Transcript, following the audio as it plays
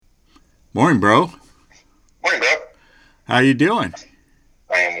Morning, bro. Morning, bro. How you doing?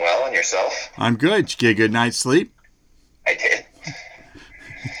 I am well, and yourself? I'm good. Did you get a good night's sleep? I did.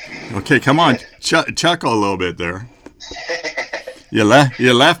 Okay, come I on, did. chuckle a little bit there. You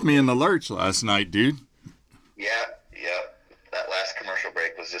left me in the lurch last night, dude. Yeah, yeah. That last commercial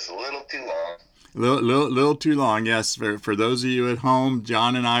break was just a little too long. Little too long. Yes, for those of you at home,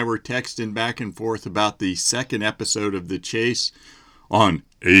 John and I were texting back and forth about the second episode of The Chase on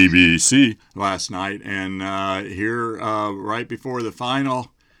ABC last night, and here right before the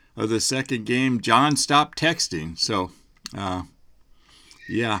final of the second game, John stopped texting. So uh,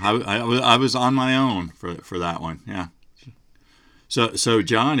 yeah, I was on my own for that one. Yeah. So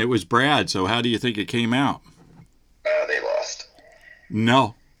John, it was Brad. So how do you think it came out? They lost.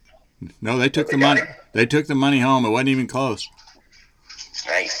 No, no, they But took they the got money. him. They took the money home. It wasn't even close.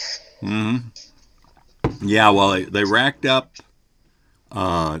 Nice. Hmm. Yeah, well, they racked up.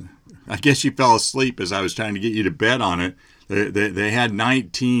 Uh, I guess you fell asleep as I was trying to get you to bet on it. They had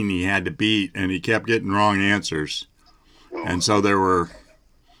 19 he had to beat, and he kept getting wrong answers. Ooh, And so there were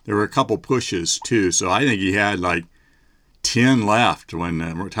a couple pushes too. So I think he had like 10 left when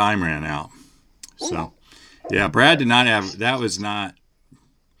the time ran out. ooh. So yeah, Brad did not have. That was not.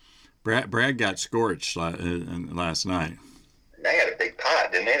 Brad got scorched last night. They had a big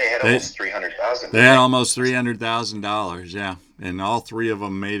pot, didn't they? They had They almost 300,000, they didn't had they? almost $300,000. Yeah, and all three of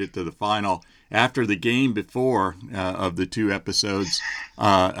them made it to the final. After the game before of the two episodes,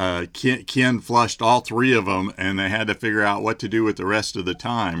 Ken flushed all three of them, and they had to figure out what to do with the rest of the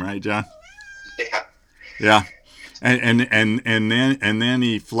time. Right, John? Yeah. Yeah. And then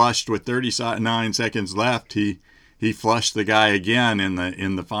he flushed with 39 seconds left. He flushed the guy again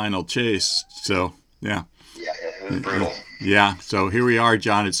in the final chase. So yeah, Yeah, it was brutal. yeah. So here we are,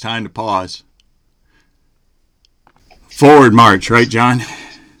 John. It's time to pause. Forward march, right, John?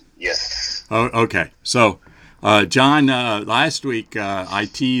 Yes. Oh, okay. So, John, last week I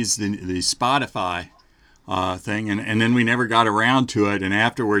teased the Spotify thing, and then we never got around to it. And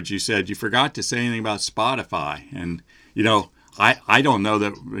afterwards, you said you forgot to say anything about Spotify. And, I don't know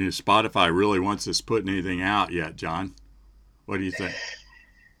that Spotify really wants us putting anything out yet, John. What do you think?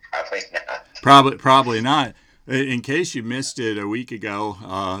 Probably not. Probably not. In case you missed it a week ago,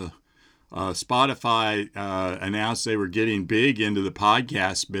 Spotify announced they were getting big into the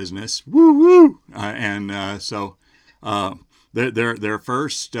podcast business. Woo woo! And so uh, their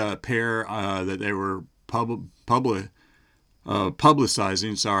first pair that they were publicizing.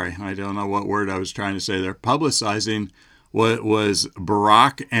 Sorry, I don't know what word I was trying to say. They're publicizing what was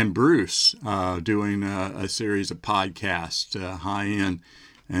Barack and Bruce doing a series of podcasts, high end.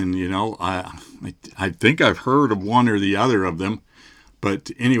 And I think I've heard of one or the other of them,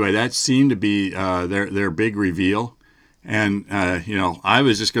 but anyway, that seemed to be their big reveal. And I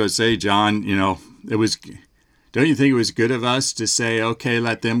was just going to say, John, it was. Don't you think it was good of us to say, okay,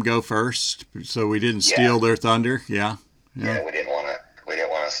 let them go first, so we didn't Yeah. steal their thunder? Yeah, yeah, Yeah, we didn't want to. We didn't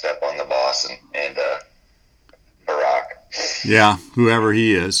want to step on the boss and Barack. yeah. Whoever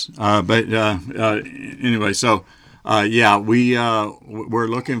he is, but anyway, so yeah, we're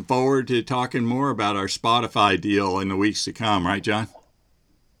looking forward to talking more about our Spotify deal in the weeks to come, right, John?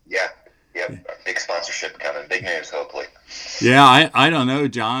 Yeah. Yep. A big sponsorship coming. Big news, hopefully. Yeah, I don't know,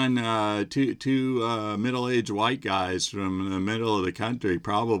 John. Two middle-aged white guys from the middle of the country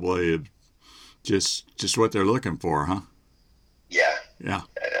probably just what they're looking for, huh? Yeah. Yeah,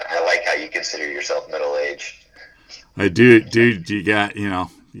 I like how you consider yourself middle aged. I do, dude. You got you know,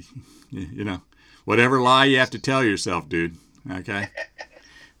 whatever lie you have to tell yourself, dude. Okay,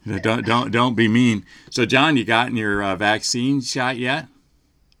 don't be mean. So, John, you gotten your vaccine shot yet?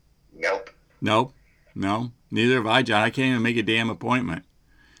 Nope. Nope, no, neither have I, John. I can't even make a damn appointment.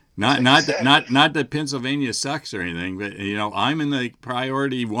 It's Not like you not said. not that Pennsylvania sucks or anything, but I'm in the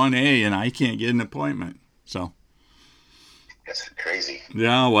priority 1A and I can't get an appointment. So That's crazy.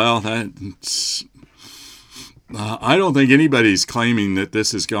 yeah, well, that's I don't think anybody's claiming that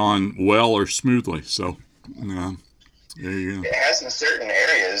this has gone well or smoothly. So there you go. It has in certain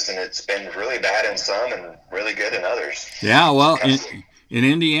areas, and it's been really bad in some and really good in others. Yeah, Just well, kind of, in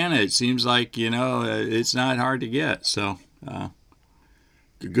Indiana, it seems like it's not hard to get. So uh,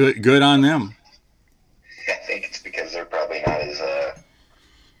 good on them. I think it's because they're probably not as.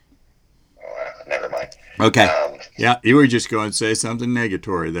 Never mind. Okay, Um, yeah, you were just going to say something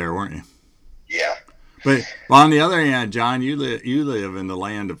negatory there, weren't you? yeah. But well, on the other hand, John, you live in the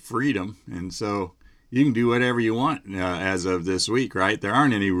land of freedom, and so you can do whatever you want as of this week, right? There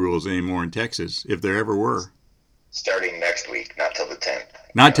aren't any rules anymore in Texas, if there ever were. Starting next week, not till the 10th.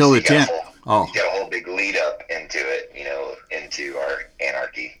 Not till So the 10th. you Oh, got a whole big lead up into it. Into our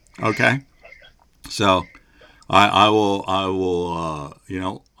anarchy. Okay. So I will.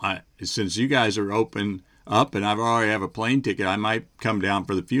 Since you guys are open up, and I've already have a plane ticket, I might come down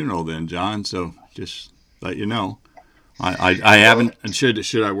for the funeral then, John. So just let you know. I haven't.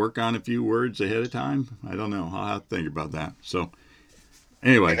 Should I work on a few words ahead of time? I don't know. I'll have to think about that. So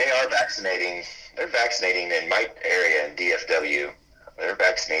anyway, And they are vaccinating. They're vaccinating in my area in DFW. They're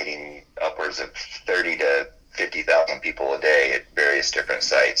vaccinating upwards of 30 to 50,000 people a day at various different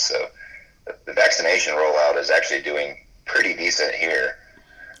sites. So the vaccination rollout is actually doing pretty decent here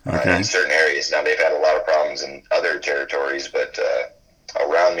in certain areas. Now, they've had a lot of problems in other territories, but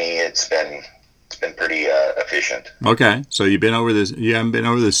around me, it's been pretty efficient. Okay, so you've been over this. You haven't been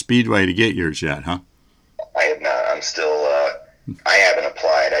over the Speedway to get yours yet, huh? I have not. I'm still. I haven't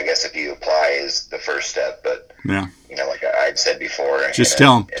applied. I guess if you apply is the first step, but yeah, like I'd said before. Just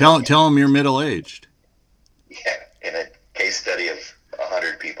tell them you're middle aged. Yeah, in a case study of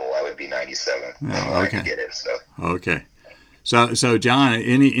 100 people, I would be 97. Oh, okay. I get it. So okay. So John,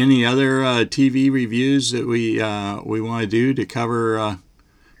 any other TV reviews that we want to do to cover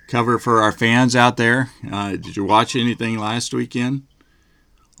for our fans out there? Did you watch anything last weekend?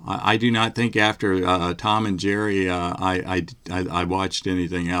 I do not think after Tom and Jerry, I watched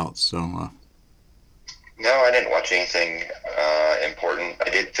anything else. So no, I didn't watch anything important. I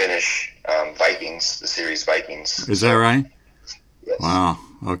did finish Vikings, the series Vikings. Is that right? Yes. Wow.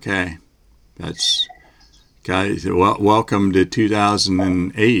 Okay, that's guys. Welcome to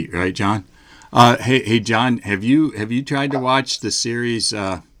 2008, right, John? Hey, John, have you tried to watch the series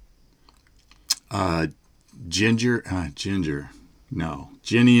Ginger? No,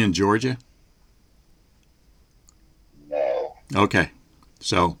 Ginny and Georgia. No. Okay,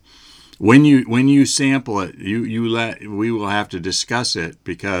 so when you sample it, we will have to discuss it,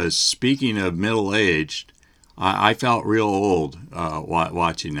 because speaking of middle aged, I felt real old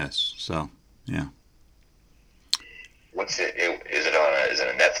watching this. So yeah. What's it? Is it on? Is it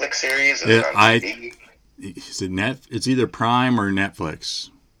a Netflix series? Is it on TV? It's either Prime or Netflix.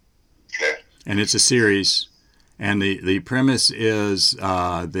 Okay. And it's a series, and the premise is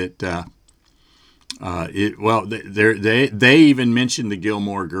that they even mentioned the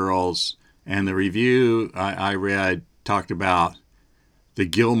Gilmore Girls, and the review I read talked about the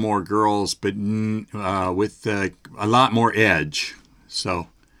Gilmore Girls, but with a lot more edge. So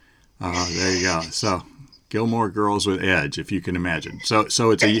there you go. So Gilmore Girls with edge, if you can imagine. So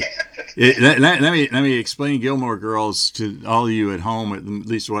it's let me explain Gilmore Girls to all of you at home, at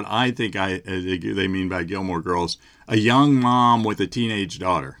least what I think they mean by Gilmore Girls. A young mom with a teenage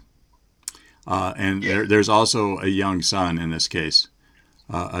daughter, and there's also a young son in this case,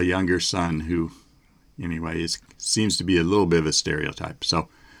 a younger son who, anyway, seems to be a little bit of a stereotype. So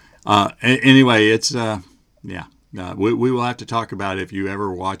anyway, it's we will have to talk about it if you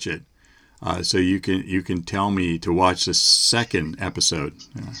ever watch it. So you can tell me to watch the second episode.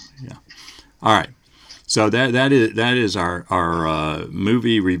 Yeah. All right. So that is our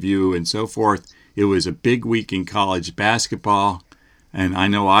movie review and so forth. It was a big week in college basketball, and I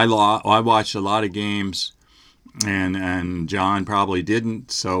know I watched a lot of games, and John probably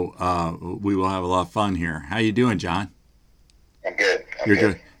didn't. So we will have a lot of fun here. How you doing, John? I'm good. You're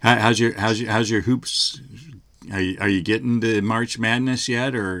good. How's your hoops? Are you getting to March Madness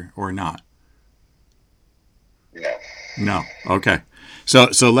yet, or not? No. Okay. So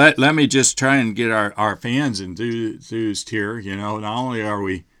let me just try and get our fans enthused here. Not only are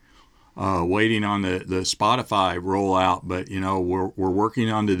we waiting on the Spotify rollout, but we're working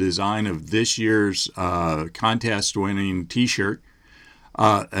on the design of this year's contest-winning T-shirt.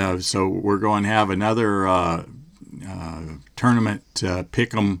 So we're going to have another tournament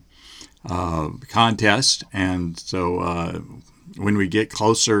pick'em contest, and so when we get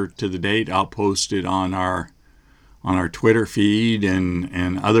closer to the date, I'll post it on our Twitter feed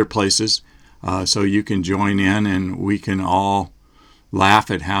and other places, so you can join in and we can all laugh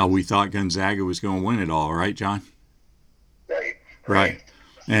at how we thought Gonzaga was going to win it all. Right, John? Right.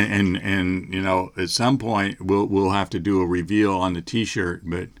 And at some point we'll have to do a reveal on the T-shirt,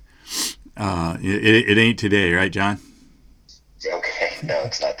 but it ain't today, right, John? Okay. No,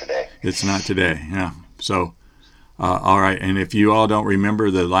 it's not today. It's not today. Yeah. So. All right, and if you all don't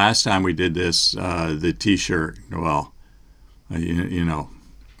remember the last time we did this, the T-shirt, well,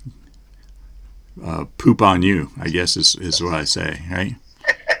 poop on you, I guess is what I say, right?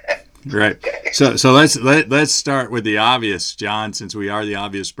 Right. So let's start with the obvious, John, since we are the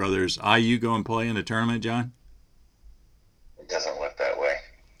obvious brothers. IU go and play in the tournament, John? It doesn't look that way.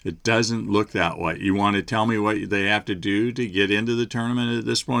 It doesn't look that way. You want to tell me what they have to do to get into the tournament at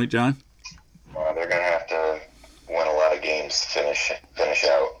this point, John? They're going to have to win a lot of games to finish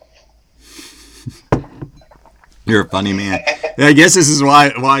out. You're a funny man. I guess this is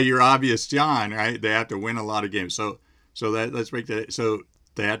why you're obvious, John. Right? They have to win a lot of games. So that let's break that. So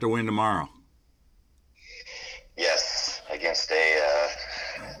they have to win tomorrow. Yes, against A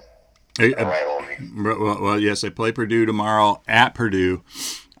a rivalry. Well, yes, they play Purdue tomorrow at Purdue,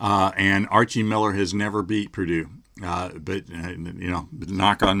 and Archie Miller has never beat Purdue. But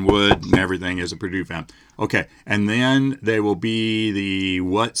knock on wood and everything as a Purdue fan. Okay, and then they will be the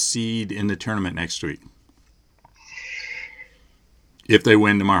what seed in the tournament next week if they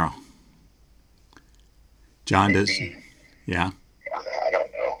win tomorrow. John does, yeah. I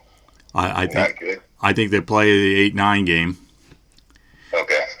don't know. I Not think good. I think they play the 8-9 game.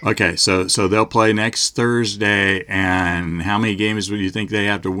 Okay. Okay, so they'll play next Thursday, and how many games would you think they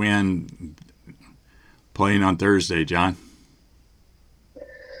have to win playing on Thursday, John?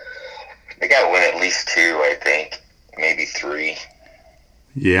 They got to win at least 2, I think. Maybe 3.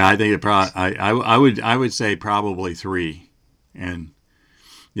 Yeah, I think it probably. I would say probably 3, and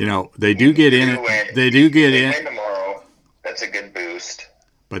they do get in it. They do get in. If they win tomorrow, that's a good boost.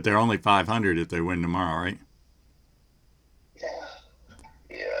 But they're only 500 if they win tomorrow, right?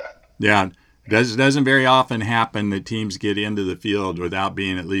 Yeah. Doesn't very often happen that teams get into the field without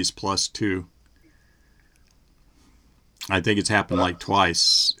being at least +2. I think it's happened like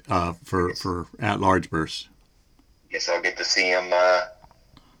twice for at-large bursts. Guess I'll get to see him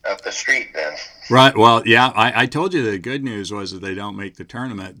up the street then. Right. Well, yeah. I told you the good news was that they don't make the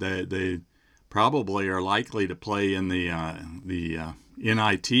tournament. They probably are likely to play in the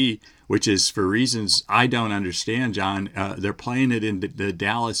NIT, which is for reasons I don't understand, John. They're playing it in the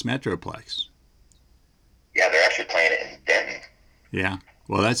Dallas Metroplex. Yeah, they're actually playing it in Denton. Yeah.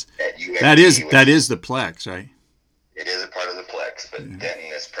 Well, that is the Plex, right? It is a part of the Plex, but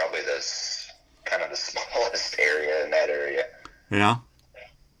Denton is probably kind of the smallest area in that area. Yeah.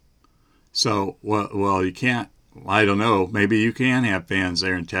 So, well, you can't. I don't know. Maybe you can have fans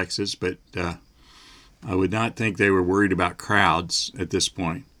there in Texas, but I would not think they were worried about crowds at this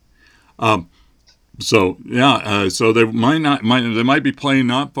point. So they might be playing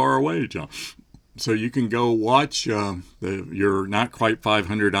not far away, John. So you can go watch your not quite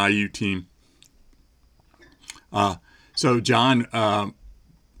 500 IU team. So John,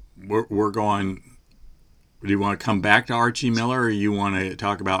 we're going. Do you want to come back to Archie Miller, or you want to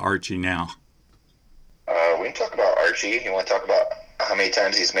talk about Archie now? We can talk about Archie. You want to talk about how many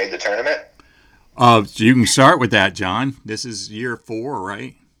times he's made the tournament? So you can start with that, John. This is year 4,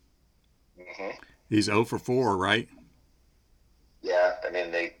 right? Mm-hmm. He's 0 for 4, right? Yeah, I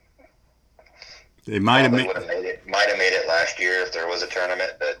mean they might have made it last year if there was a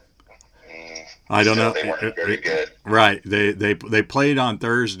tournament, but I don't know. They weren't very good. Right. They played on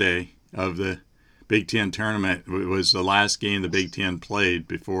Thursday of the Big Ten tournament. It was the last game the Big Ten played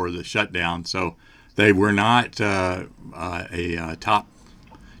before the shutdown, so they were not a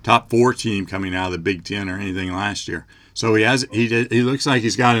top 4 team coming out of the Big Ten or anything last year. So he looks like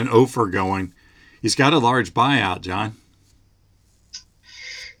he's got an offer going. He's got a large buyout, John.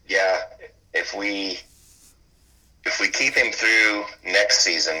 Yeah, if we keep him through next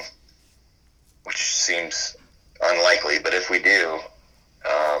season, which seems unlikely, but if we do,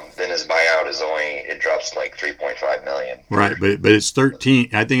 then his buyout it drops like $3.5 million. Right, but it's 13.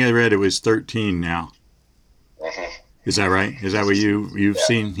 I think I read it was 13 now. Mm-hmm. Is that right? Is that what you've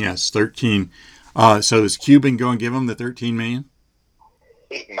seen? Yes, 13. So is Cuban going to give him the $13 million?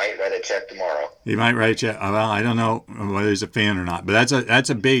 He might write a check tomorrow. He might write a check. Well, I don't know whether he's a fan or not, but that's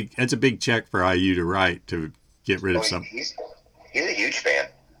a big check for IU to write to get rid of some. He's a huge fan.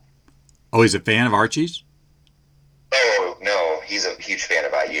 Oh, he's a fan of Archie's? Oh no, he's a huge fan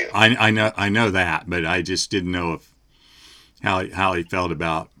of IU. I know that, but I just didn't know how he felt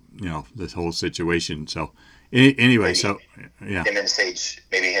about this whole situation. So anyway, yeah. Him and Sage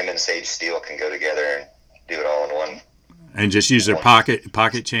Steele can go together and do it all in one. And just use their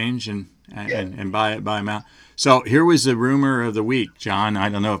pocket change and buy him out. So here was the rumor of the week, John. I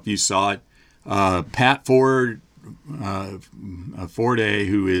don't know if you saw it. Pat Forde,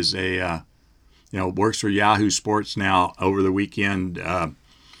 who is works for Yahoo Sports now, over the weekend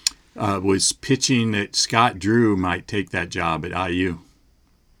was pitching that Scott Drew might take that job at IU.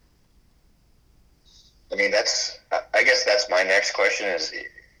 I mean, I guess that's my next question is,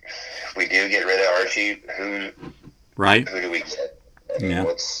 if we do get rid of Archie, who do we get? I mean,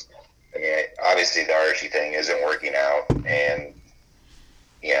 obviously the Archie thing isn't working out, and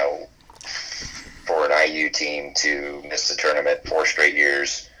for an IU team to miss the tournament 4 straight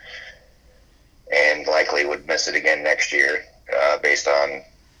years, and likely would miss it again next year, based on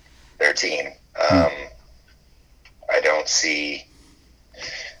their team. I don't see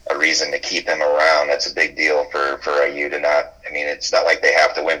a reason reason to keep him around. That's a big deal for IU to not. I mean, it's not like they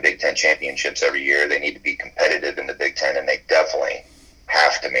have to win Big Ten championships every year. They need to be competitive in the Big Ten, and they definitely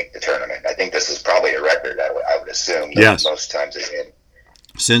have to make the tournament. I think this is probably a record. I would assume. Yes. Most times they did.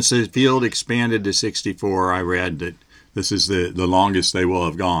 Since the field expanded to 64, I read that this is the longest they will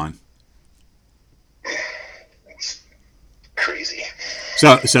have gone. It's crazy.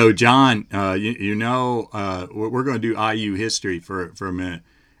 So John, we're going to do IU history for a minute,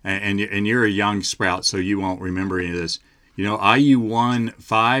 and you're a young sprout, so you won't remember any of this. IU won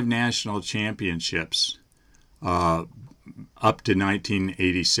 5 national championships up to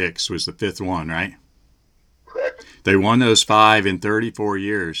 1986 was the 5th one, right? Correct. They won those 5 in 34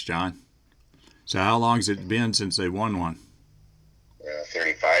 years, John. So how long has it been since they won one?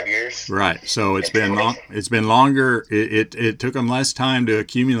 35 years. Right. So it's been long. It's been longer. It took them less time to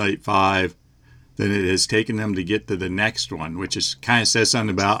accumulate 5 than it has taken them to get to the next one, which is kind of says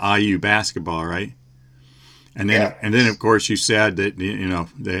something about IU basketball, right? And then of course you said that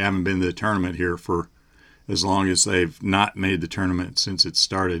they haven't been to the tournament here for as long as they've not made the tournament since it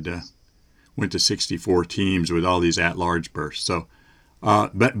started. Went to 64 teams with all these at-large berths. So,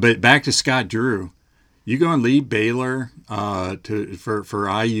 but back to Scott Drew. You going to leave Baylor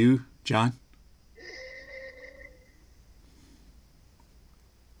for IU, John?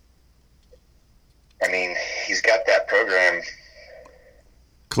 I mean, he's got that program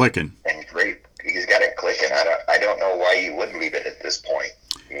clicking, and great. He's got it clicking. I don't know why you would leave it at this point.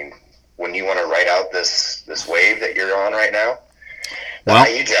 I mean, when you want to ride out this wave that you're on right now, the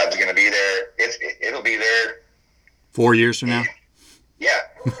IU job's going to be there. It'll be there 4 years from now. Yeah,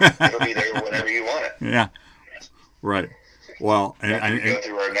 it'll be there whenever you want it. Yeah, right. Well, and go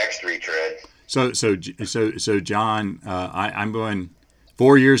through our next retread. So, John, I'm going.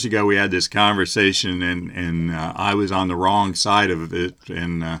 4 years ago, we had this conversation, and I was on the wrong side of it,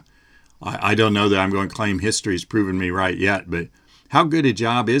 and I don't know that I'm going to claim history's proven me right yet. But how good a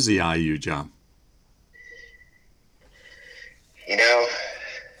job is the IU job?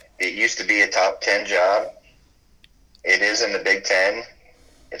 It used to be a top 10 job. It is in the Big Ten.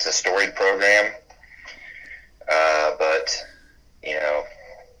 It's a storied program. But,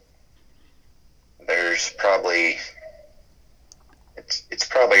 there's probably it's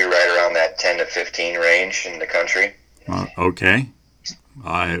probably right around that 10 to 15 range in the country. Okay.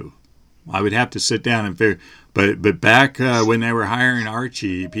 I would have to sit down and figure. But back when they were hiring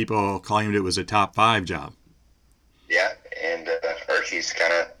Archie, people claimed it was a top 5 job. Yeah, and Archie's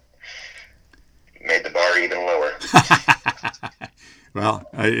kind of made the bar even lower. Well,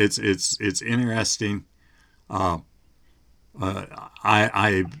 it's interesting.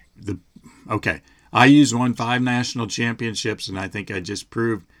 IU's won 5 national championships, and I think I just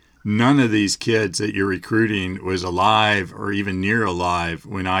proved none of these kids that you're recruiting was alive or even near alive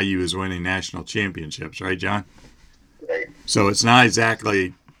when IU was winning national championships, right, John? Right. So it's not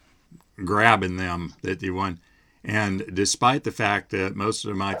exactly grabbing them that they won. And despite the fact that most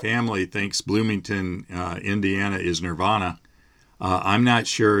of my family thinks Bloomington, Indiana is nirvana, I'm not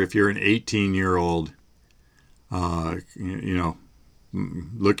sure if you're an 18-year-old,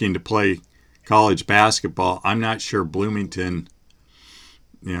 looking to play college basketball. I'm not sure Bloomington,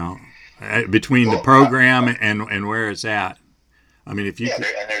 between the program and where it's at. I mean, if you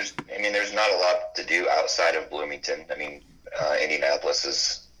there's not a lot to do outside of Bloomington. I mean, Indianapolis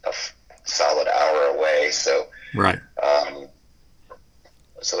is a solid hour away, so. Right.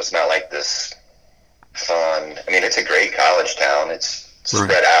 So it's not like this fun. I mean, it's a great college town. It's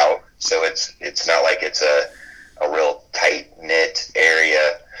spread out, so it's not like it's a real tight knit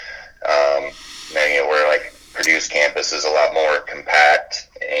area. Where like Purdue's campus is a lot more compact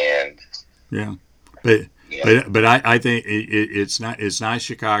and. Yeah, but I think it's not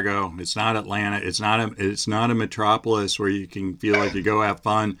Chicago. It's not Atlanta. It's not a metropolis where you can feel like you go have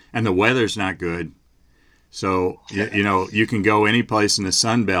fun, and the weather's not good. So, you can go any place in the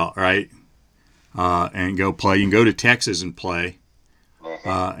Sun Belt, right? And go play. You can go to Texas and play.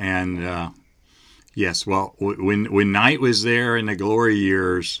 Yes, well, when Knight was there in the glory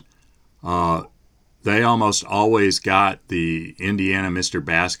years, they almost always got the Indiana Mr.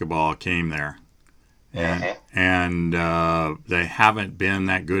 Basketball came there. And they haven't been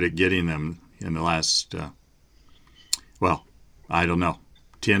that good at getting them in the last, I don't know.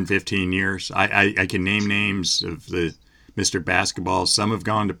 10, 15 years. I can name names of the Mr. Basketball. Some have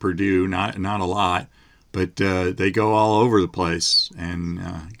gone to Purdue, not a lot, but they go all over the place and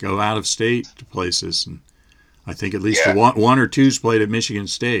go out of state to places. And I think at least one or two's played at Michigan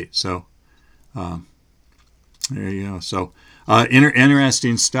State. So there you go. So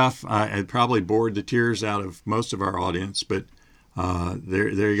interesting stuff. It probably bored the tears out of most of our audience, but There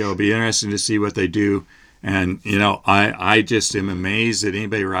you go. It'll be interesting to see what they do. And, I just am amazed that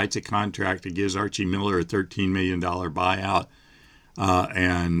anybody writes a contract that gives Archie Miller a $13 million buyout.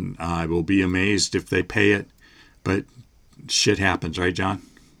 And I will be amazed if they pay it. But shit happens, right, John?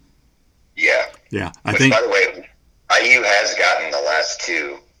 Yeah. Yeah. By the way, IU has gotten the last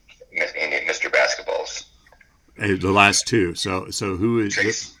two Mr. Basketballs. The last two. So who is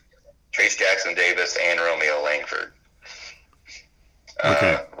Trace Jackson Davis and Romeo Langford.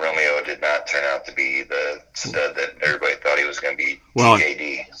 Okay. Romeo did not turn out to be the stud that everybody thought he was going to be. Well,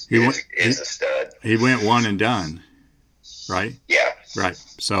 TJD is a stud. He went one and done, right? Yeah. Right.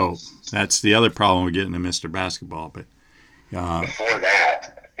 So that's the other problem with getting to Mr. Basketball. But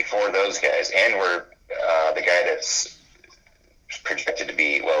before those guys, and we're the guy that's projected to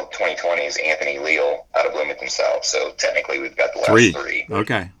be 2020 is Anthony Leal out of Bloomington South. So technically, we've got the last three.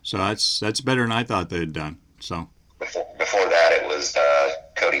 Okay, so that's better than I thought they had done. So before that, it was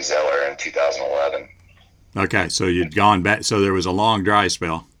Cody Zeller in 2011. Okay, so you'd gone back. So there was a long dry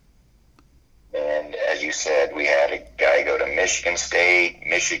spell. And as you said, we had a guy go to Michigan State,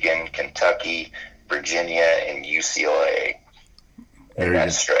 Michigan, Kentucky, Virginia, and UCLA in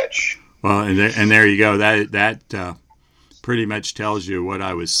that stretch. Well, and there you go. That pretty much tells you what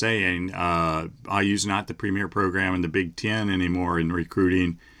I was saying. IU's not the premier program in the Big Ten anymore in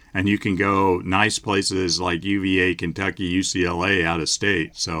recruiting, and you can go nice places like UVA, Kentucky, UCLA out of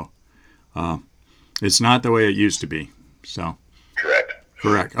state. So it's not the way it used to be. So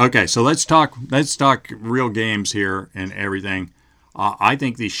correct. Okay, so let's talk real games here and everything. I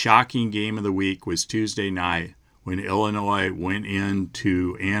think the shocking game of the week was Tuesday night when Illinois went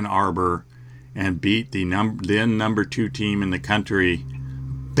into Ann Arbor and beat the then number 2 team in the country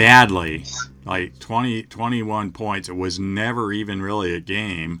badly, like 21 points. It was never even really a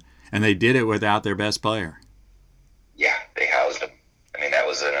game, and they did it without their best player. Yeah, they housed them. I mean, that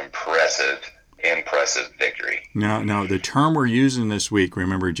was an impressive victory. No, the term we're using this week,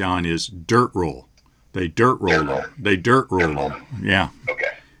 remember, John, is dirt roll. They dirt rolled them. Yeah. Okay.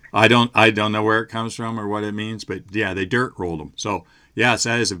 I don't know where it comes from or what it means, but yeah, they dirt rolled them. So yes,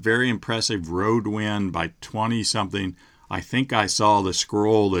 that is a very impressive road win by 20-something. I think I saw the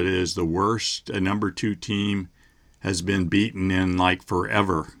scroll that is the worst a number 2 team has been beaten in like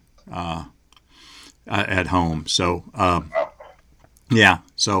forever at home. So yeah.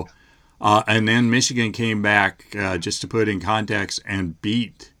 So and then Michigan came back just to put in context and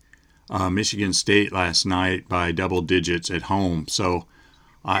beat Michigan State last night by double digits at home. So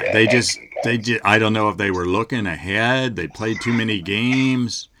they just I don't know if they were looking ahead. They played too many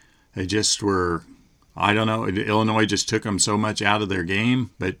games. They just were. I don't know. Illinois just took them so much out of their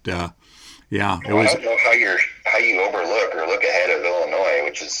game. But yeah, it was. I don't know how you overlook or look ahead of Illinois,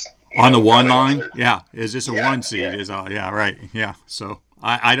 which is on the one line. Yeah, is this a 1 seed? Yeah, right. Yeah. So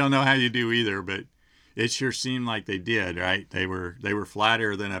I don't know how you do either, but it sure seemed like they did. Right? They were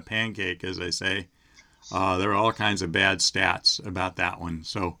flatter than a pancake, as they say. There were all kinds of bad stats about that one.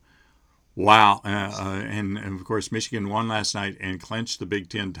 So, wow. And of course, Michigan won last night and clinched the Big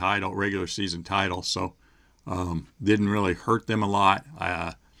Ten title, regular season title. So, didn't really hurt them a lot.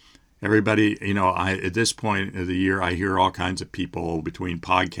 Everybody, at this point of the year, I hear all kinds of people between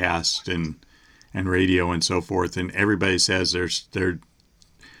podcasts and radio and so forth. And everybody says there's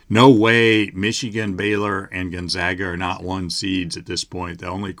no way Michigan, Baylor, and Gonzaga are not 1 seeds at this point. The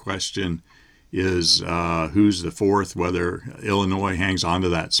only question is who's the 4th, whether Illinois hangs on to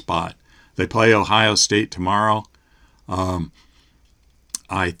that spot. They play Ohio State tomorrow.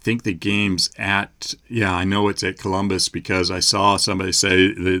 I think the game's I know it's at Columbus because I saw somebody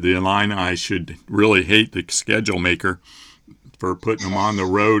say the Illini should really hate the schedule maker for putting them on the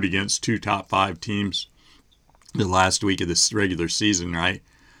road against 2 top 5 teams the last week of this regular season, right?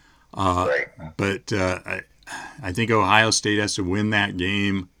 Right. But I think Ohio State has to win that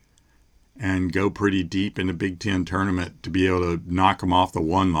game and go pretty deep in the Big Ten tournament to be able to knock them off the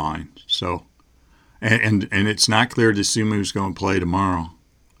 1 line. So, and it's not clear to Sumu who's going to play tomorrow.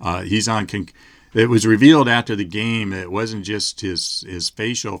 He's on. It was revealed after the game that it wasn't just his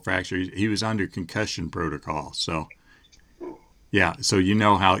facial fracture. He was under concussion protocol. So, yeah. So you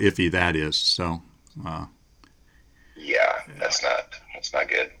know how iffy that is. So, yeah, that's not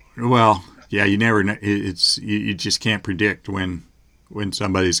good. Well, yeah, you never know. You just can't predict when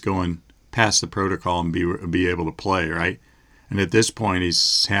somebody's going past the protocol and be able to play, right? And at this point,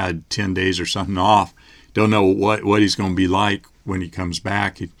 he's had 10 days or something off. Don't know what he's going to be like when he comes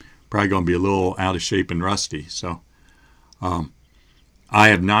back. He's probably going to be a little out of shape and rusty. So I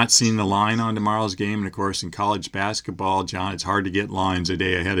have not seen the line on tomorrow's game. And, of course, in college basketball, John, it's hard to get lines a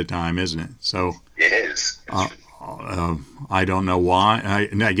day ahead of time, isn't it? So it is. I don't know why.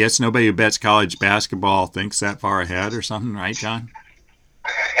 I guess nobody who bets college basketball thinks that far ahead or something, right, John?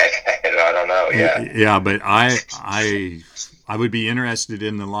 I don't know. Yeah. Yeah, but I would be interested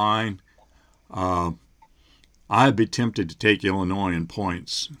in the line. I'd be tempted to take Illinois in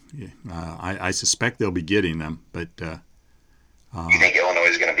points. I suspect they'll be getting them, but You think Illinois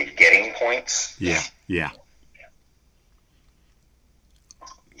is going to be getting points? yeah, yeah.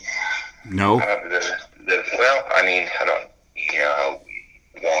 No, Well, I mean, I don't. You know how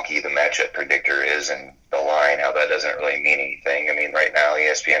wonky the matchup predictor is, and the line. How that doesn't really mean anything. I mean, right now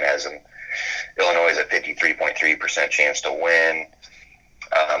ESPN has Illinois is a 53.3% chance to win.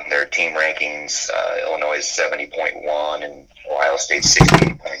 Their team rankings, Illinois is 70.1 and Ohio State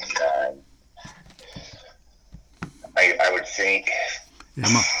 68.9. I would think.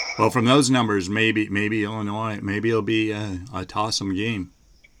 yeah, well, from those numbers, maybe Illinois, maybe it'll be a toss-em game.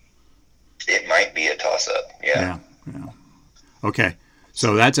 It might be a toss-up. Yeah. Yeah. Okay,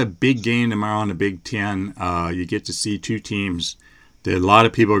 so that's a big game tomorrow in the Big Ten. You get to see two teams that a lot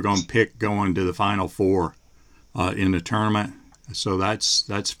of people are going to pick going to the Final Four in the tournament. So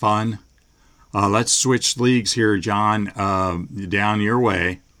that's fun. Let's switch leagues here, John. Down your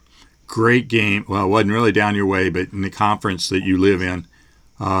way. Great game. Well, it wasn't really down your way, but in the conference that you live in,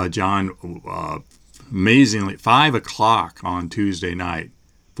 John, amazingly, 5 o'clock on Tuesday night,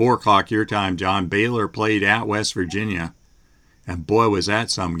 4 o'clock your time, John, Baylor played at West Virginia. And boy, was that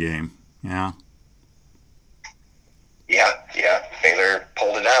some game. Yeah. Yeah. Baylor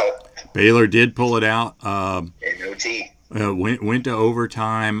pulled it out. Baylor did pull it out. In OT. Went to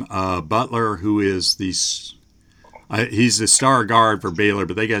overtime. Butler, who is he's the star guard for Baylor,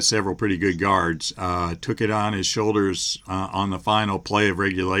 but they got several pretty good guards. Took it on his shoulders on the final play of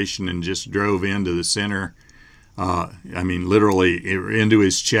regulation and just drove into the center. Literally into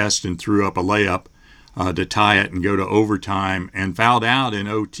his chest and threw up a layup to tie it and go to overtime, and fouled out in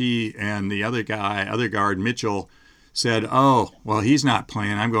OT. And the other guard, Mitchell, said, "Oh, well, he's not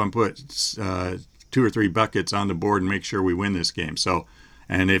playing. I'm going to put 2 or 3 buckets on the board and make sure we win this game." So,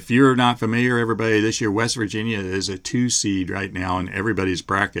 and if you're not familiar, everybody, this year West Virginia is a 2 seed right now in everybody's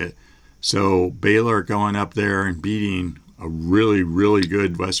bracket. So Baylor going up there and beating a really, really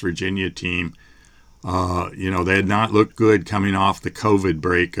good West Virginia team. They had not looked good coming off the COVID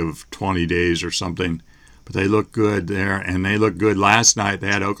break of 20 days or something, but they looked good there, and they looked good last night. They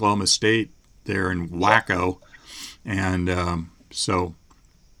had Oklahoma State there in Waco, and they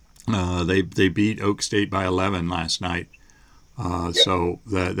beat Oak State by 11 last night. So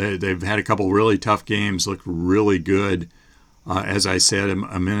they've had a couple really tough games, looked really good. As I said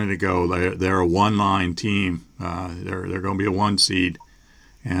a minute ago, they're a one-line team. They're going to be a 1 seed,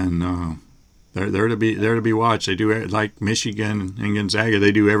 and they're to be watched. They do, like Michigan and Gonzaga,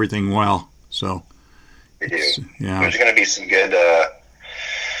 they do everything well. So They do. Yeah. There's going to be some good. The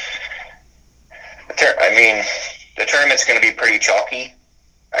tournament's going to be pretty chalky,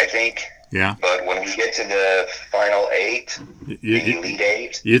 I think. Yeah. But when we get to the final 8, the Elite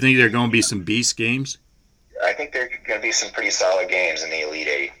 8, you think there are going to be some beast games? I think there are going to be some pretty solid games in the Elite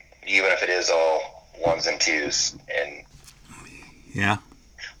 8, even if it is all 1s and 2s. And yeah.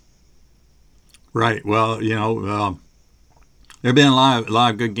 Right. Well, there have been a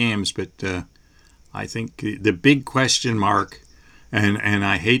lot of good games, but I think the big question mark, and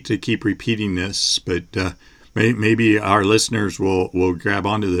I hate to keep repeating this, but maybe our listeners will grab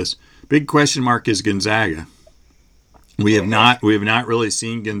onto this. Big question mark is Gonzaga. We have not really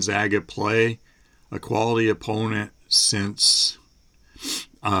seen Gonzaga play a quality opponent since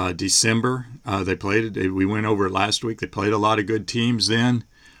December. They played it. We went over it last week. They played a lot of good teams then.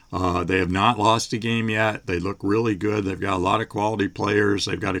 They have not lost a game yet. They look really good. They've got a lot of quality players.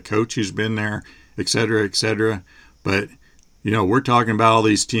 They've got a coach who's been there, et cetera, et cetera. But, we're talking about all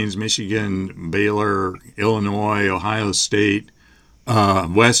these teams, Michigan, Baylor, Illinois, Ohio State,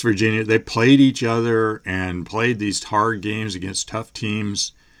 West Virginia. They played each other and played these hard games against tough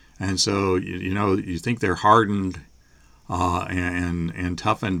teams. And so, you think they're hardened and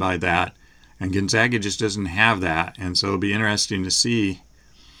toughened by that. And Gonzaga just doesn't have that. And so it'll be interesting to see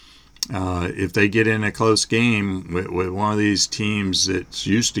if they get in a close game with one of these teams that's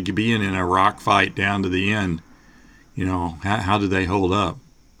used to being in a rock fight down to the end. How do they hold up?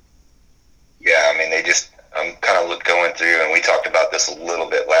 Yeah, I'm kind of going through, and we talked about this a little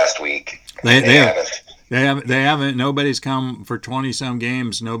bit last week. They haven't. Nobody's come for 20-some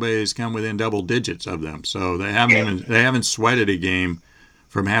games. Nobody's come within double digits of them. So they haven't sweated a game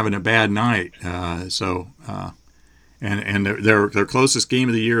from having a bad night. And their closest game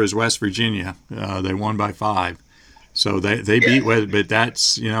of the year is West Virginia. They won by 5. So they beat West, but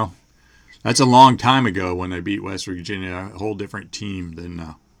that's That's a long time ago when they beat West Virginia, a whole different team than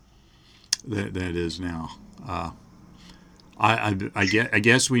that it is now. I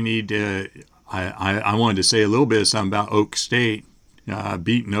guess we need to. I wanted to say a little bit of something about Oak State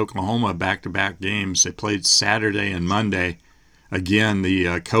beating Oklahoma back-to-back games. They played Saturday and Monday. Again, the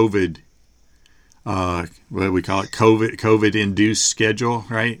COVID, what do we call it? COVID-induced schedule,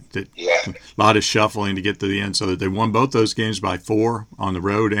 right? A lot of shuffling to get to the end, so that they won both those games by 4 on the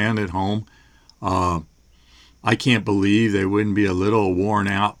road and at home. I can't believe they wouldn't be a little worn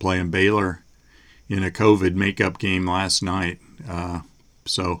out playing Baylor in a COVID makeup game last night.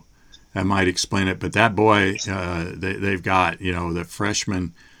 So that might explain it. But that boy, they've got, the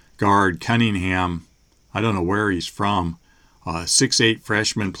freshman guard Cunningham. I don't know where he's from. 6'8"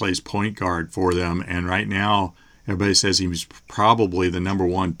 freshman plays point guard for them. And right now, everybody says he was probably the number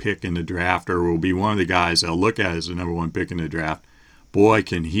 1 pick in the draft, or will be one of the guys they'll look at as the number 1 pick in the draft. Boy,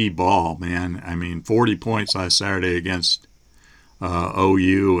 can he ball, man. I mean, 40 points last Saturday against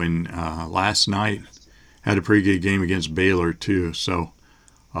OU, and last night had a pretty good game against Baylor too. So,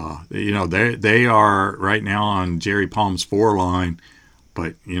 they are right now on Jerry Palm's 4 line,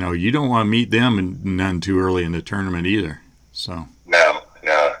 but you don't want to meet them none too early in the tournament either. So no.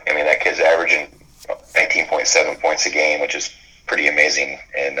 I mean, that kid's averaging 19.7 points a game, which is pretty amazing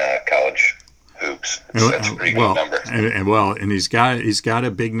in college hoops. That's a pretty good number. And he's got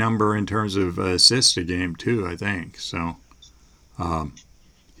a big number in terms of assists a game too, I think. So.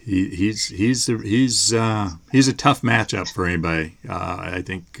 He's a tough matchup for anybody. I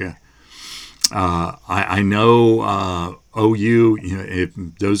think I know OU. If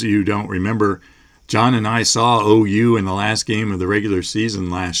those of you who don't remember, John and I saw OU in the last game of the regular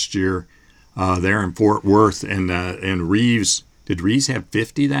season last year there in Fort Worth, and Reeves. Did Reeves have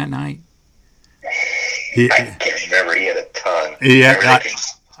 50 that night? I can't remember. He had a ton. Yeah,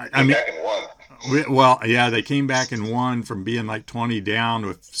 I mean. Back and won. Well, yeah, they came back and won from being like 20 down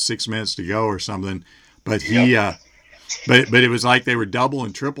with 6 minutes to go or something. But but it was like they were double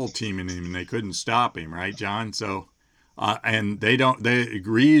and triple teaming him, and they couldn't stop him, right, John? So, and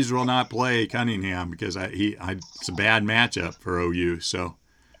Reeves will not play Cunningham because it's a bad matchup for OU. So,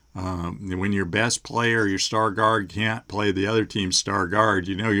 when your best player, your star guard, can't play the other team's star guard,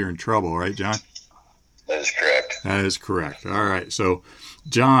 you're in trouble, right, John? That is correct. That is correct. All right, so.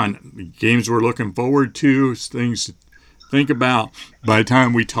 John, games we're looking forward to, things to think about. By the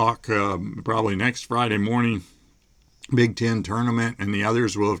time we talk, probably next Friday morning, Big Ten tournament and the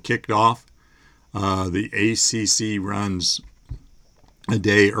others will have kicked off. The ACC runs a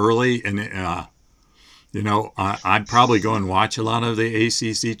day early, and I'd probably go and watch a lot of the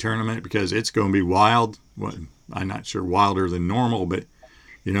ACC tournament because it's going to be wild. Well, I'm not sure wilder than normal, but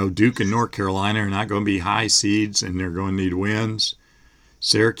Duke and North Carolina are not going to be high seeds, and they're going to need wins.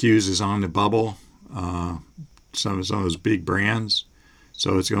 Syracuse is on the bubble, some of those big brands,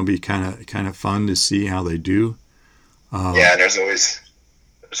 so it's going to be kind of fun to see how they do. And there's always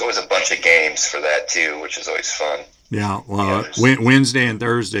a bunch of games for that too, which is always fun. Yeah, well, Wednesday and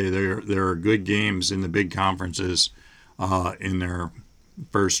Thursday there are good games in the big conferences in their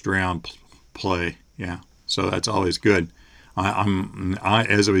first round play. Yeah, so that's always good.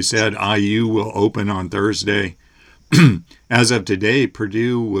 As we said, IU will open on Thursday. As of today,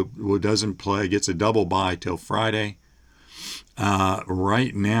 Purdue doesn't play, gets a double bye till Friday.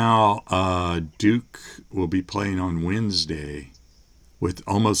 Right now, Duke will be playing on Wednesday with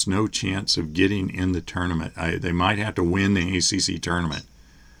almost no chance of getting in the tournament. They might have to win the ACC tournament.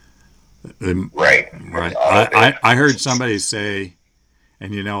 Right. I heard somebody say,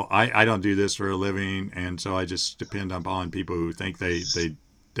 and I don't do this for a living, and so I just depend upon people who think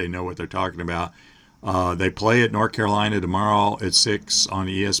they know what they're talking about. They play at North Carolina tomorrow at 6 on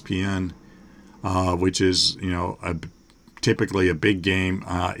ESPN, which is, typically a big game.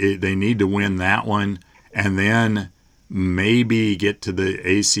 They need to win that one, and then maybe get to the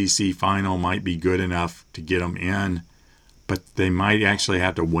ACC final might be good enough to get them in, but they might actually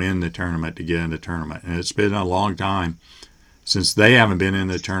have to win the tournament to get in the tournament. And it's been a long time since they haven't been in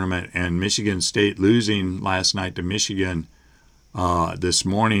the tournament, and Michigan State losing last night to Michigan this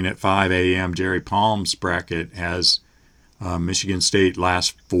morning at 5 a.m. Jerry Palm's bracket has Michigan State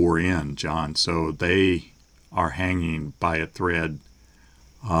last 4 in, John. So they are hanging by a thread.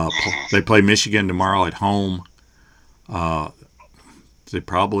 They play Michigan tomorrow at home. They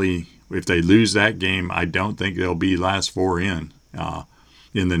probably, if they lose that game, I don't think they'll be last 4 in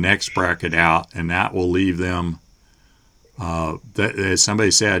the next bracket out, and that will leave them. As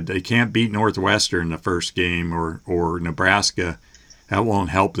somebody said, they can't beat Northwestern the first game or Nebraska. That won't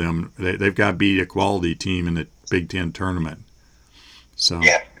help them. They've got to beat a quality team in the Big Ten tournament. So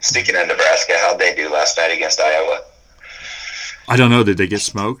yeah, sticking in Nebraska Nebraska, how'd they do last night against Iowa? I don't know. Did they get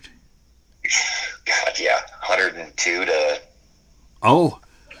smoked? God, yeah, 102 to. Oh,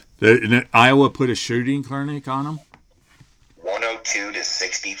 Iowa put a shooting clinic on them. 102 to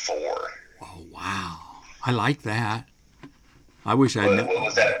 64. Oh wow, I like that. I wish I knew. What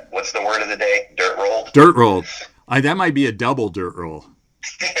was that? What's the word of the day? Dirt rolled. Dirt rolled. That might be a double dirt roll.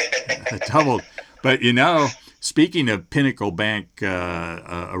 A double. But speaking of Pinnacle Bank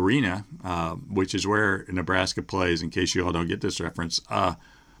Arena, which is where Nebraska plays, in case you all don't get this reference,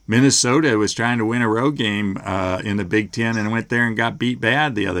 Minnesota was trying to win a road game in the Big Ten and went there and got beat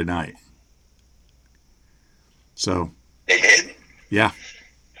bad the other night. So. They did? Yeah.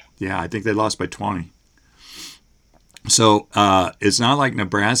 Yeah, I think they lost by 20. So it's not like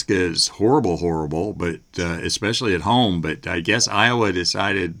Nebraska is horrible, but especially at home. But I guess Iowa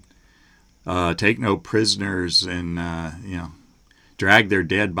decided take no prisoners and drag their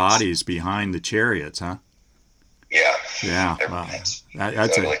dead bodies behind the chariots, huh? Yeah. Yeah. Wow.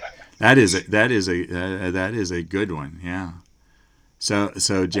 That is a good one. Yeah.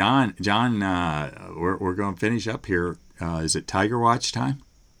 So John, we're going to finish up here. Is it Tiger Watch time?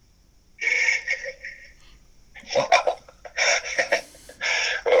 Wow.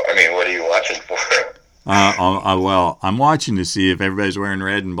 Well, I mean, what are you watching for? Well, I'm watching to see if everybody's wearing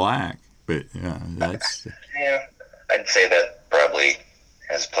red and black. But that's. Yeah, I'd say that probably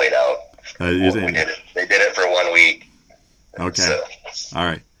has played out. They did it for 1 week. Okay. So. All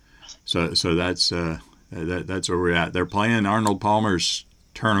right. So that's that's where we're at. They're playing Arnold Palmer's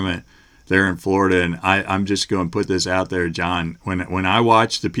tournament there in Florida, and I'm just going to put this out there, John. When I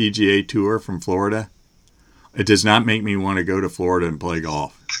watch the PGA Tour from Florida, it does not make me want to go to Florida and play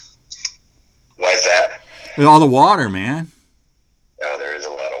golf. Why is that? All the water, man. Oh, there's a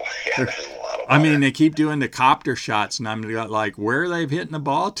lot of water. I mean, they keep doing the copter shots, and I'm like, where are they hitting the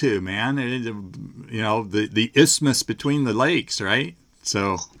ball to, man? The isthmus between the lakes, right?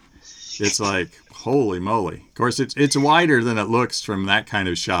 So it's like, holy moly. Of course, it's wider than it looks from that kind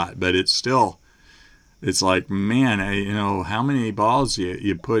of shot, but it's like, man, how many balls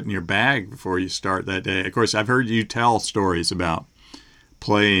you put in your bag before you start that day. Of course, I've heard you tell stories about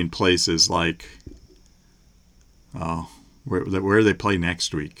playing places like, where they play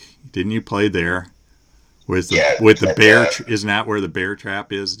next week. Didn't you play there with the bear? Isn't that where the bear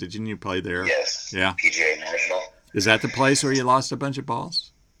trap is? Didn't you play there? Yes. Yeah. PGA National. Is that the place where you lost a bunch of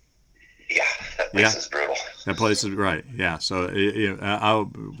balls? Yeah, that place is brutal. That place is right. Yeah. So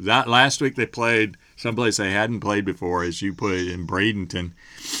that last week they played someplace they hadn't played before, as you put it, in Bradenton,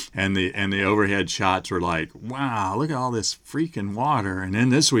 and the overhead shots were like, wow, look at all this freaking water. And then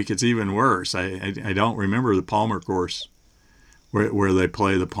this week it's even worse. I don't remember the Palmer course where they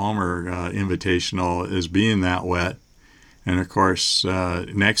play the Palmer Invitational as being that wet. And of course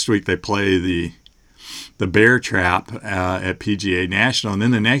next week they play the Bear Trap at PGA National, and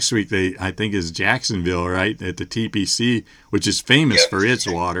then the next week I think is Jacksonville, right, at the TPC, which is famous for its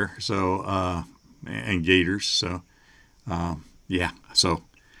water, so and gators. So yeah, so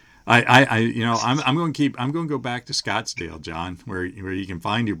I'm going to go back to Scottsdale, John, where you can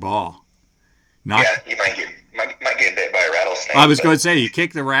find your ball. You might get bit by a rattlesnake. I was going to say, you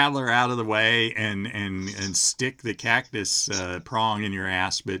kick the rattler out of the way and stick the cactus prong in your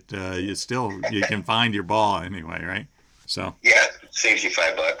ass, but you can find your ball anyway, right? So yeah, saves you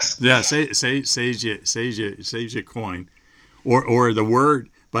 $5. Yeah, saves you a coin, or the word.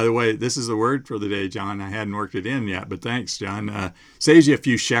 By the way, this is the word for the day, John. I hadn't worked it in yet, but thanks, John. Saves you a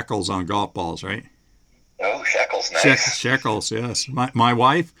few shekels on golf balls, right? Oh, shekels, nice. Shekels, yes. My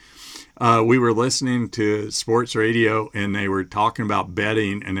wife. We were listening to sports radio, and they were talking about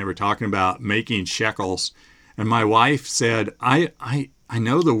betting, and they were talking about making shekels. And my wife said, I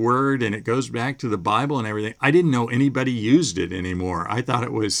know the word, and it goes back to the Bible and everything. I didn't know anybody used it anymore. I thought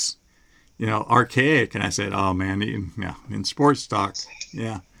it was, archaic. And I said, oh, man, in sports talk,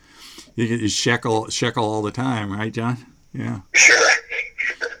 yeah, you shekel all the time, right, John? Yeah. Sure.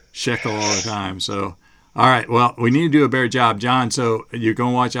 Shekel all the time, so... All right, well, we need to do a better job. John, so you're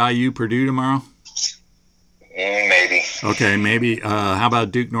going to watch IU Purdue tomorrow? Maybe. Okay, maybe. How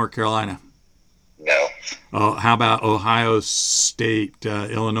about Duke, North Carolina? No. Oh, how about Ohio State,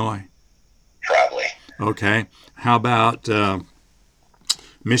 Illinois? Probably. Okay. How about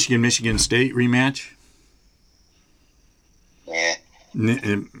Michigan State rematch? Yeah.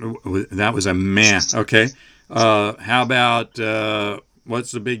 That was a meh. Okay. How about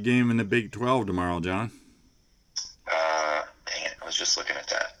what's the big game in the Big 12 tomorrow, John? Dang it, I was just looking at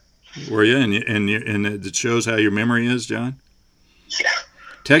that. Were you? And it shows how your memory is, John? Yeah.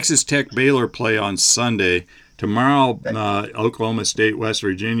 Texas Tech Baylor play on Sunday. tomorrow, Oklahoma State, West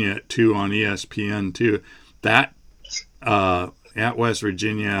Virginia at 2 on ESPN2. That at West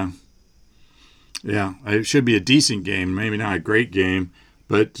Virginia, yeah, it should be a decent game. Maybe not a great game,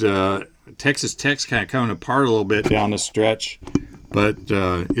 but Texas Tech's kind of coming apart a little bit down the stretch. But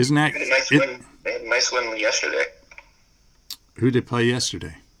isn't that? They had a nice win yesterday. Who did they play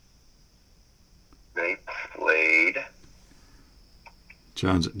yesterday? They played.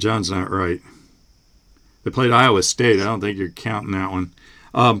 John's not right. They played Iowa State. I don't think you're counting that one.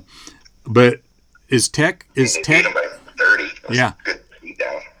 But is Tech? They beat them by 30. Yeah. Good beat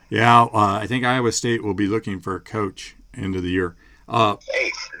down. Yeah. I think Iowa State will be looking for a coach end of the year.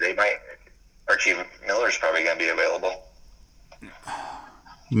 Hey, they might. Archie Miller's probably going to be available.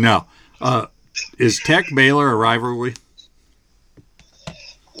 No. Is Tech Baylor a rivalry?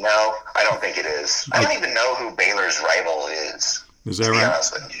 No, I don't think it is. I don't even know who Baylor's rival is. Is that to be right?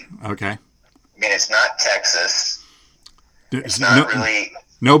 honest with you. Okay. I mean, it's not Texas. It's not really.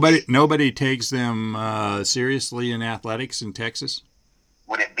 Nobody takes them seriously in athletics in Texas.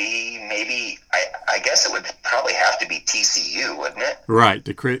 Would it be maybe? I guess it would probably have to be TCU, wouldn't it? Right.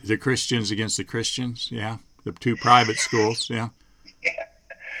 The Christians against the Christians. Yeah. The two private schools. Yeah. Yeah.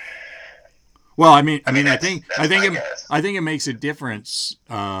 Well, I think it makes a difference.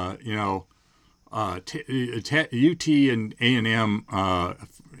 UT and A&M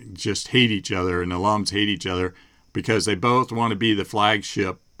just hate each other, and alums hate each other because they both want to be the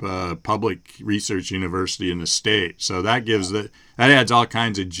flagship public research university in the state. So that adds all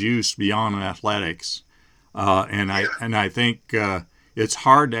kinds of juice beyond athletics, and I think it's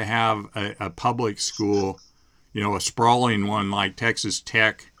hard to have a public school, a sprawling one like Texas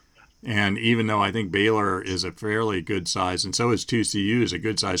Tech. And even though I think Baylor is a fairly good size, and so is TCU, is a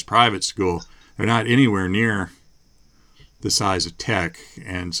good sized private school, they're not anywhere near the size of Tech.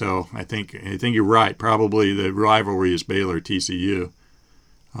 And so I think you're right. Probably the rivalry is Baylor TCU,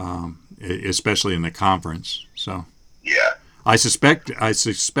 especially in the conference. So yeah, I suspect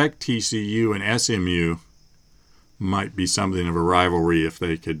TCU and SMU might be something of a rivalry if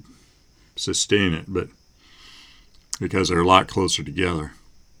they could sustain it, but because they're a lot closer together.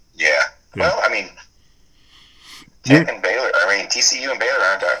 Yeah. Well, I mean, Tech and Baylor. I mean, TCU and Baylor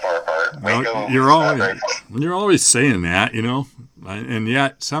aren't that far apart. Waco You're always saying that, and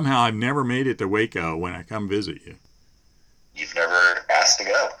yet somehow I've never made it to Waco when I come visit you. You've never asked to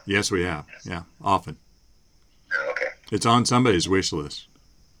go? Yes, we have. Yeah, often. Oh, okay. It's on somebody's wish list.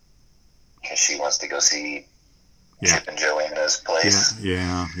 Because she wants to go see Chip and Joanna's place.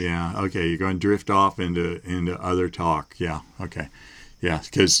 Yeah. Okay, you're going to drift off into other talk. Yeah. Okay. Yeah,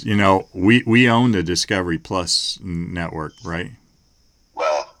 because we own the Discovery Plus network, right?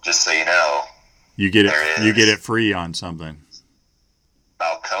 Well, just so you know, you get it free on something.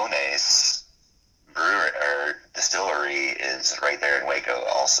 Balcones Brewery or Distillery is right there in Waco,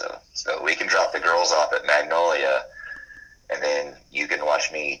 also. So we can drop the girls off at Magnolia, and then you can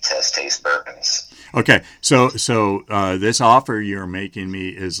watch me taste bourbons. Okay, so this offer you're making me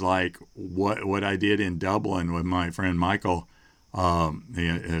is like what I did in Dublin with my friend Michael.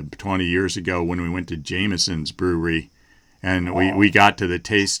 20 years ago when we went to Jameson's Brewery, and we got to the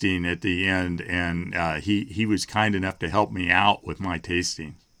tasting at the end, and he was kind enough to help me out with my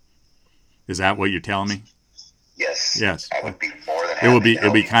tasting. Is that what you're telling me? Yes. I would be more than happy. It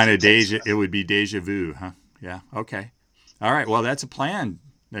would be kind of it would be deja vu, huh? Yeah. Okay. All right. Well, that's a plan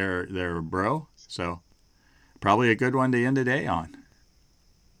there, bro. So probably a good one to end the day on.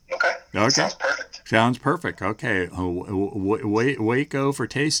 Okay. Sounds perfect. Okay. Waco for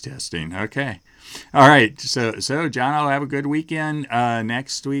taste testing. Okay. All right. So John, I'll have a good weekend.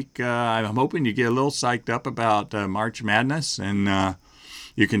 Next week, I'm hoping you get a little psyched up about March Madness, and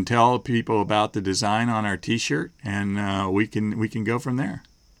you can tell people about the design on our T-shirt, and we can go from there.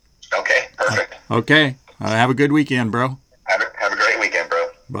 Okay. Perfect. Okay. Have a good weekend, bro. Have a great weekend, bro.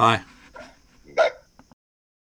 Bye.